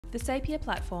The Sapia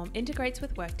platform integrates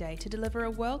with Workday to deliver a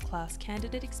world-class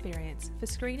candidate experience for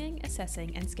screening,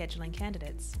 assessing and scheduling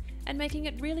candidates, and making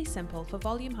it really simple for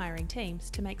volume hiring teams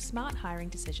to make smart hiring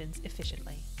decisions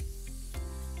efficiently.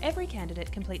 Every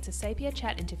candidate completes a Sapia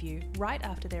chat interview right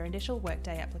after their initial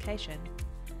Workday application.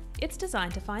 It's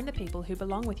designed to find the people who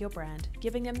belong with your brand,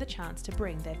 giving them the chance to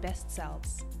bring their best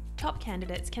selves. Top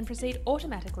candidates can proceed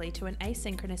automatically to an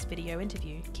asynchronous video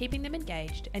interview, keeping them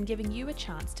engaged and giving you a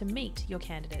chance to meet your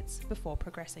candidates before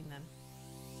progressing them.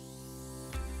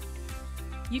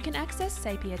 You can access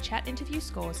Sapia chat interview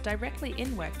scores directly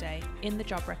in Workday, in the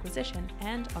job requisition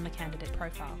and on the candidate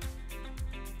profile.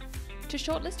 To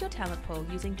shortlist your talent pool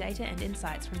using data and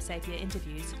insights from Sapia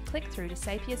interviews, click through to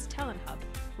Sapia's Talent Hub,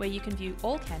 where you can view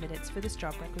all candidates for this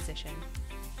job requisition.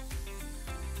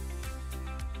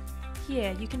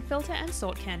 Here, you can filter and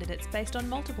sort candidates based on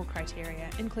multiple criteria,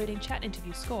 including chat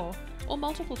interview score or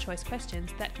multiple choice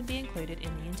questions that can be included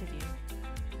in the interview.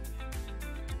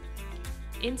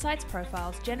 Insights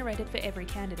profiles generated for every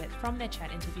candidate from their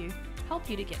chat interview help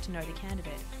you to get to know the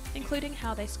candidate, including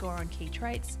how they score on key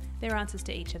traits, their answers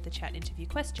to each of the chat interview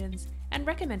questions, and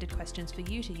recommended questions for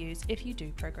you to use if you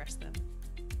do progress them.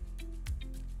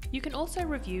 You can also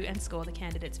review and score the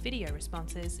candidate's video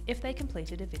responses if they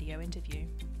completed a video interview.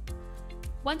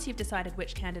 Once you've decided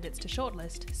which candidates to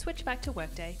shortlist, switch back to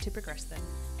Workday to progress them.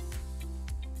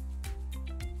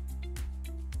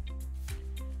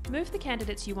 Move the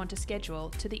candidates you want to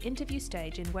schedule to the interview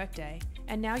stage in Workday,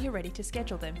 and now you're ready to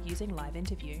schedule them using Live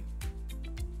Interview.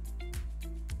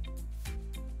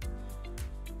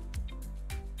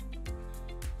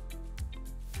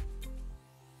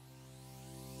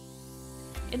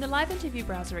 In the Live Interview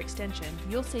browser extension,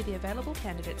 you'll see the available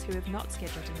candidates who have not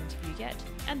scheduled an interview yet,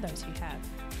 and those who have.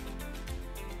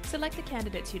 Select the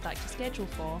candidates you'd like to schedule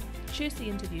for, choose the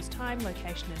interview's time,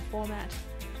 location and format,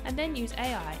 and then use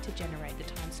AI to generate the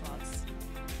time slots.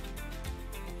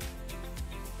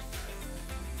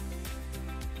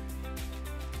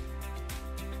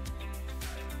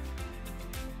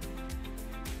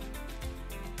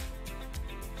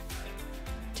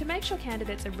 To make sure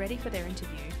candidates are ready for their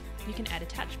interview, you can add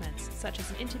attachments such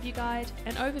as an interview guide,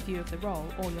 an overview of the role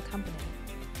or your company.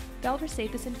 They'll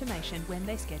receive this information when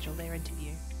they schedule their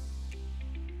interview.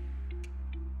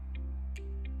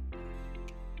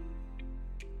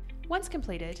 Once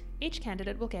completed, each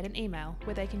candidate will get an email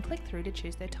where they can click through to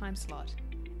choose their time slot.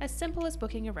 As simple as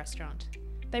booking a restaurant.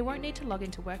 They won't need to log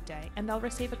into Workday and they'll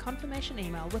receive a confirmation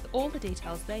email with all the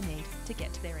details they need to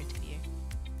get to their interview.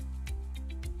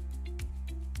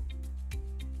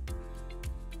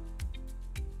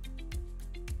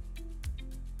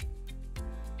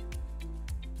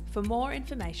 For more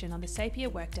information on the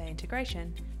Sapia Workday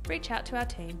integration, reach out to our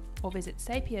team or visit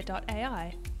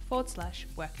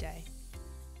Sapia.ai/Workday.